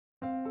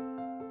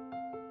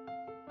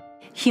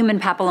human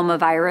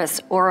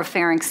papillomavirus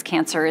oropharynx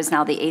cancer is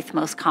now the 8th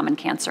most common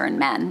cancer in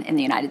men in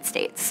the United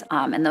States,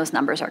 and those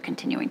numbers are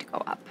continuing to go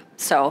up.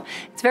 So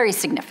it's very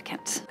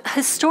significant.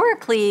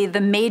 Historically,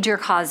 the major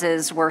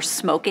causes were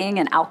smoking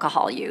and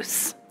alcohol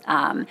use,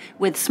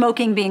 with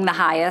smoking being the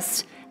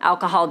highest,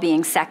 alcohol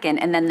being second,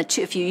 and then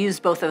if you use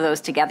both of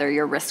those together,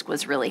 your risk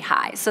was really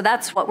high. So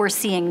that's what we're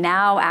seeing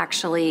now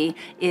actually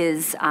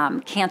is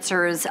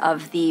cancers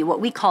of what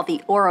we call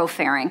the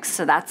oropharynx,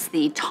 so that's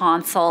the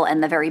tonsil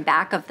and the very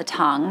back of the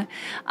tongue.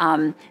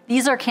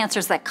 These are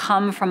cancers that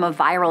come from a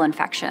viral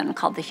infection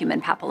called the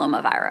human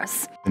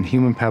papillomavirus. And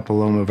human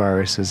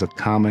papillomavirus is a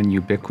common,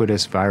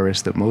 ubiquitous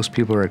virus that most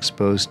people are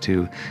exposed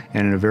to,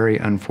 and in a very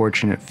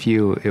unfortunate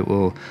few, it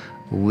will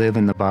live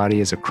in the body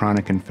as a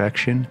chronic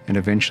infection and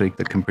eventually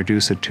that can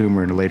produce a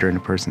tumor later in a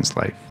person's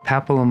life.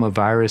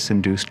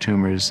 Papillomavirus-induced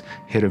tumors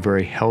hit a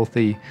very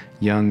healthy,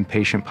 young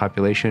patient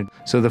population.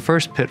 So the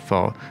first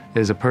pitfall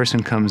is a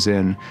person comes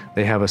in,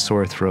 they have a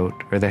sore throat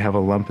or they have a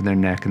lump in their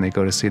neck and they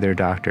go to see their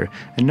doctor,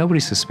 and nobody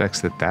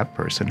suspects that that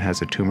person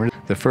has a tumor.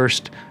 The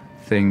first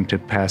thing to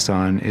pass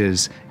on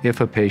is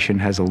if a patient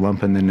has a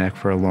lump in the neck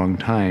for a long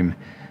time,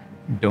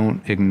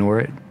 don't ignore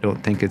it.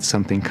 Don't think it's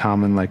something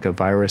common like a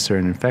virus or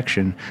an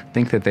infection.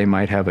 Think that they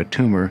might have a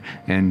tumor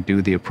and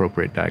do the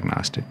appropriate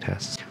diagnostic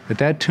tests. But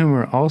that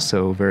tumor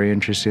also, very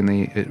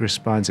interestingly, it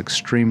responds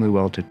extremely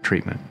well to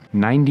treatment.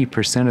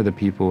 90% of the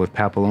people with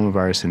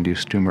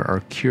papillomavirus-induced tumor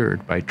are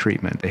cured by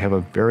treatment. They have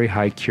a very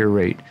high cure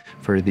rate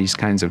for these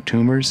kinds of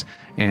tumors,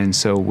 and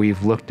so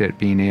we've looked at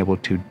being able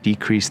to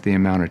decrease the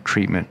amount of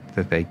treatment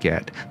that they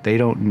get. They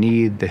don't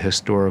need the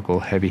historical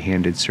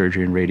heavy-handed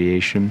surgery and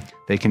radiation.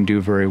 They can do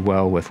very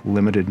well with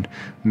limited,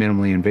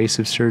 minimally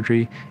invasive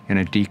surgery and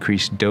a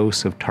decreased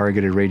dose of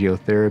targeted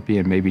radiotherapy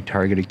and maybe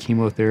targeted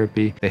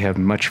chemotherapy. They have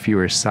much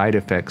fewer side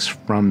effects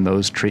from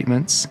those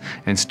treatments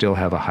and still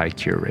have a high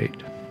cure rate.